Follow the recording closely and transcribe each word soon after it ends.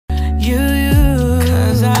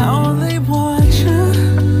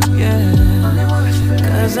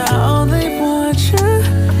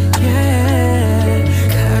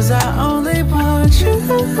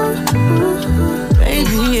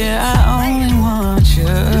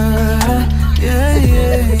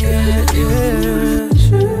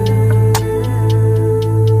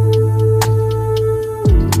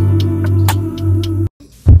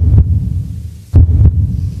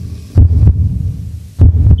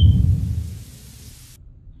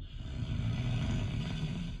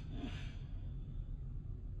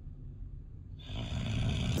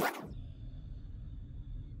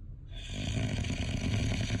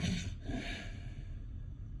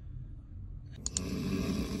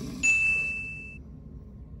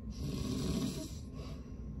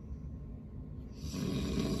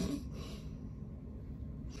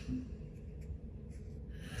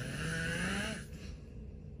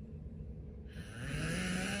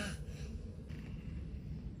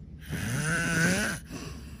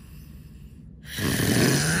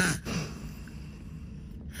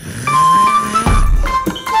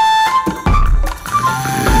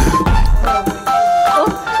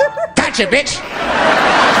Gotcha, bitch!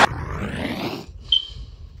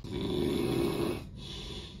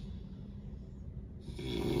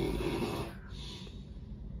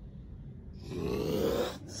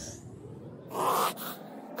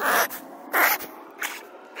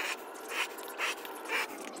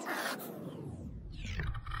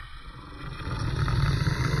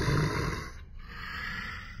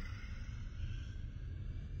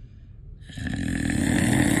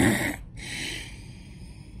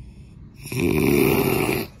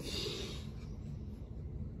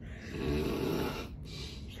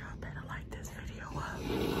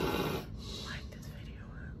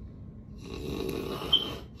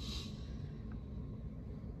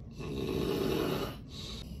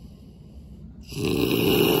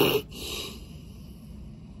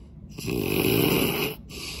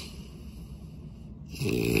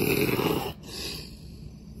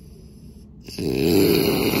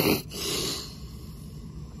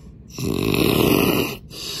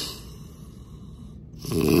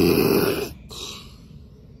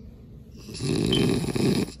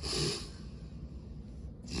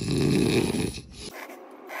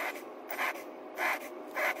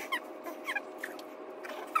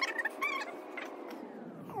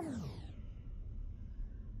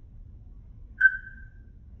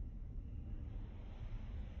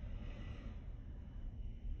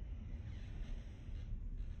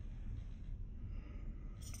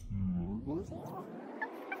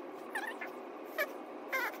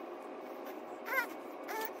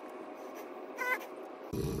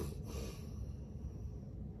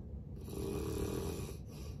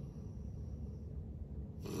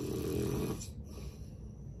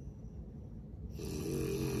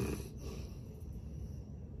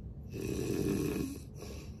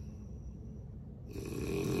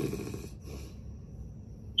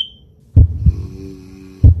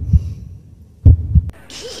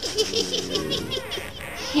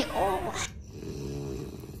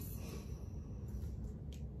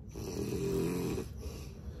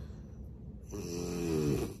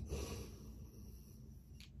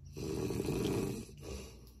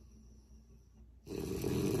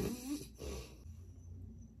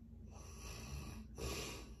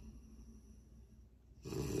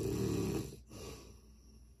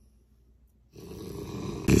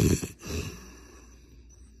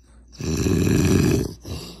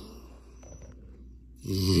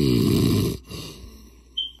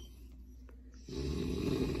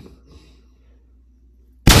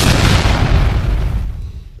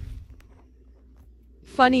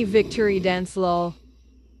 Funny victory dance lol.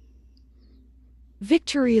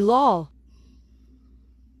 Victory lol.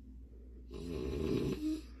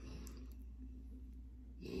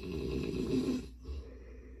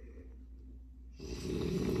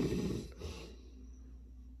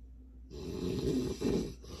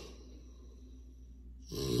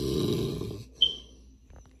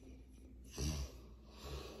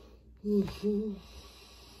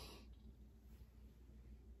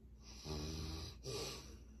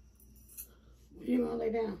 You want to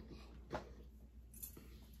lay down?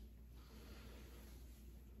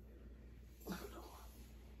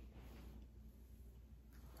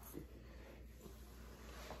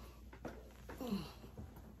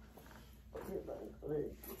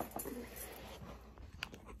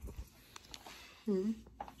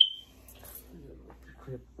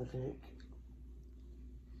 Crib, I think.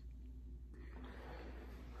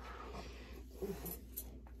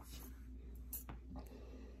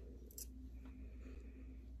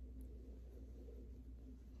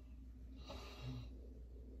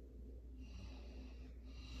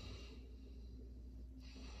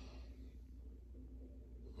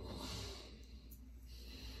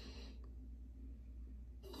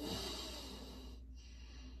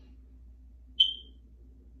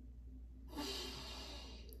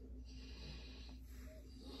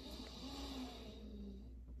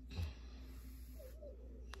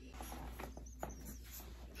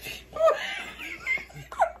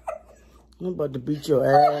 I'm about to beat your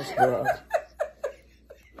ass, bro. I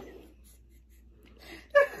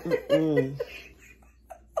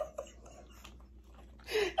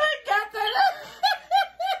got that.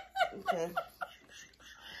 Okay.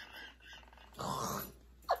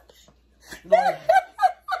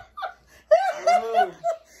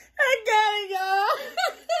 I got it, y'all.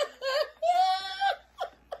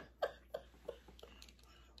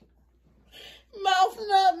 Mouth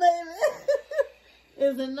numb, baby.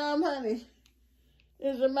 Is it numb, honey?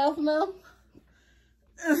 Is your mouth numb?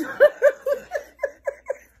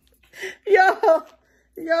 Y'all,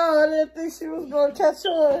 I didn't think she was gonna catch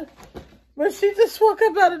on, but she just woke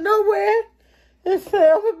up out of nowhere and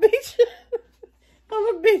said, "I'm gonna beat you." I'm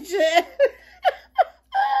gonna beat your ass.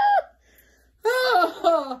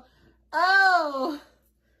 Oh,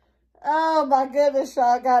 oh my goodness, y'all.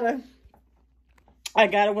 I got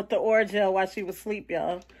her with the Orajel while she was asleep,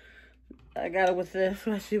 y'all. I got her with this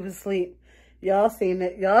while she was asleep. Y'all seen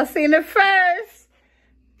it. Y'all seen it first.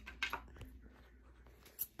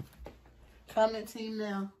 Comment team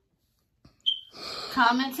now.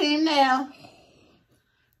 Comment team now.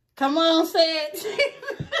 Come on, say it.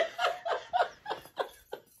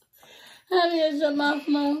 Honey, is your mouth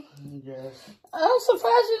numb? Yes. I'm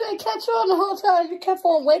surprised you didn't catch on the whole time. You kept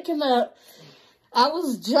on waking up. I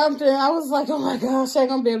was jumping. I was like, oh my gosh, I ain't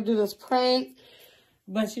gonna be able to do this prank.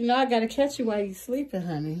 But you know, I gotta catch you while you sleeping,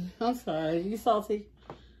 honey. I'm sorry. You salty?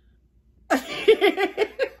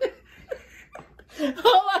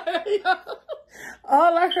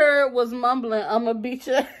 All I heard was mumbling, I'm gonna beat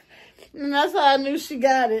you. And that's how I knew she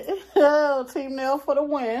got it. Oh, Team Nell for the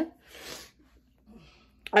win.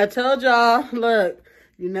 I told y'all, look,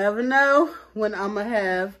 you never know when I'm gonna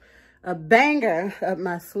have a banger up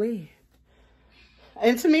my sleeve.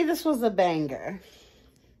 And to me, this was a banger.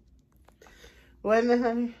 Wasn't it,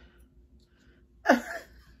 honey?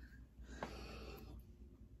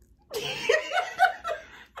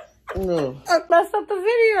 No. I messed up the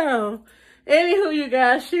video. Anywho, you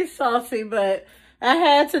guys, she's saucy, but I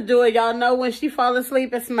had to do it. Y'all know when she fall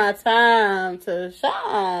asleep, it's my time to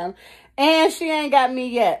shine. And she ain't got me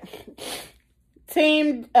yet.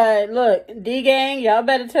 Team, look, D-Gang, y'all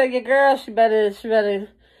better tell your girl she better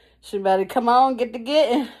come on, get the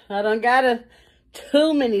getting. I done got her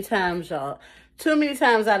too many times, y'all. Too many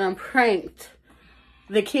times I done pranked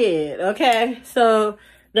the kid, okay? So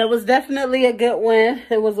that was definitely a good win.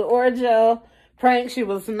 It was an Orajel prank. She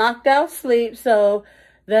was knocked out sleep, so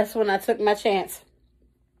that's when I took my chance.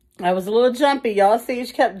 I was a little jumpy. Y'all see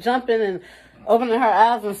she kept jumping and opening her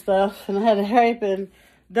eyes and stuff, and I had to hurry up and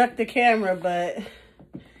duck the camera, but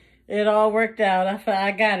it all worked out.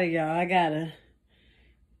 I got her, y'all. I got her.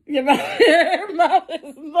 Your mouth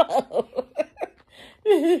is low.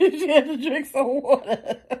 She had to drink some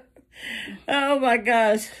water. Oh my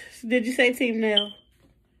gosh. Did you say Team Nell?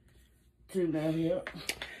 Team Nell, yep.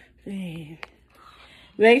 Hey.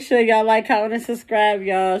 Make sure y'all like, comment, and subscribe,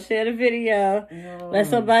 y'all. Share the video. Let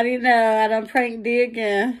somebody know I done pranked D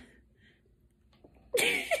again.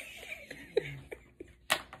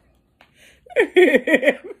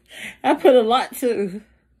 I put a lot too.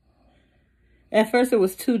 At first it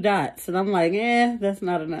was 2 dots, and I'm like, that's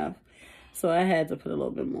not enough. So I had to put a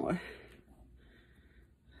little bit more.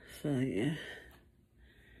 So yeah.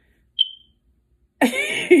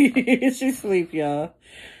 She sleep, y'all.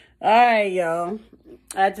 Alright, y'all.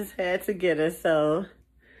 I just had to get her, so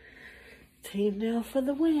Team Nell for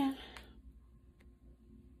the win.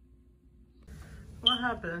 What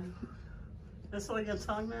happened? It's on your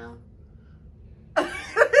tongue now?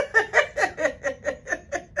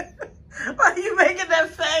 Why are you making that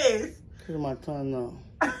face? Cause my tongue now.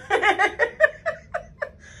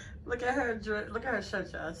 Look at her drip. Look at her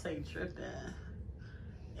shirt, y'all. Say dripping.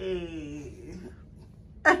 Hey.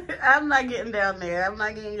 I'm not getting down there. I'm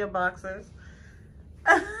not getting your boxers.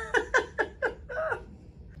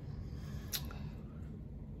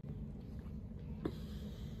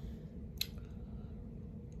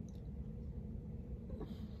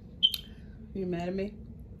 You mad at me?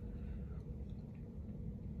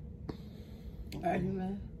 Are you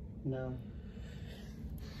mad? No.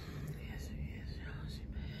 Yes, she is. She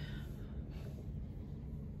mad.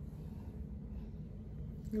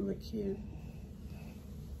 You look cute.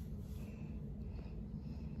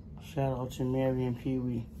 Shout out to Mary and Pee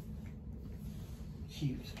Wee.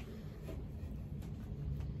 Cute.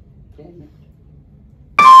 Damn it.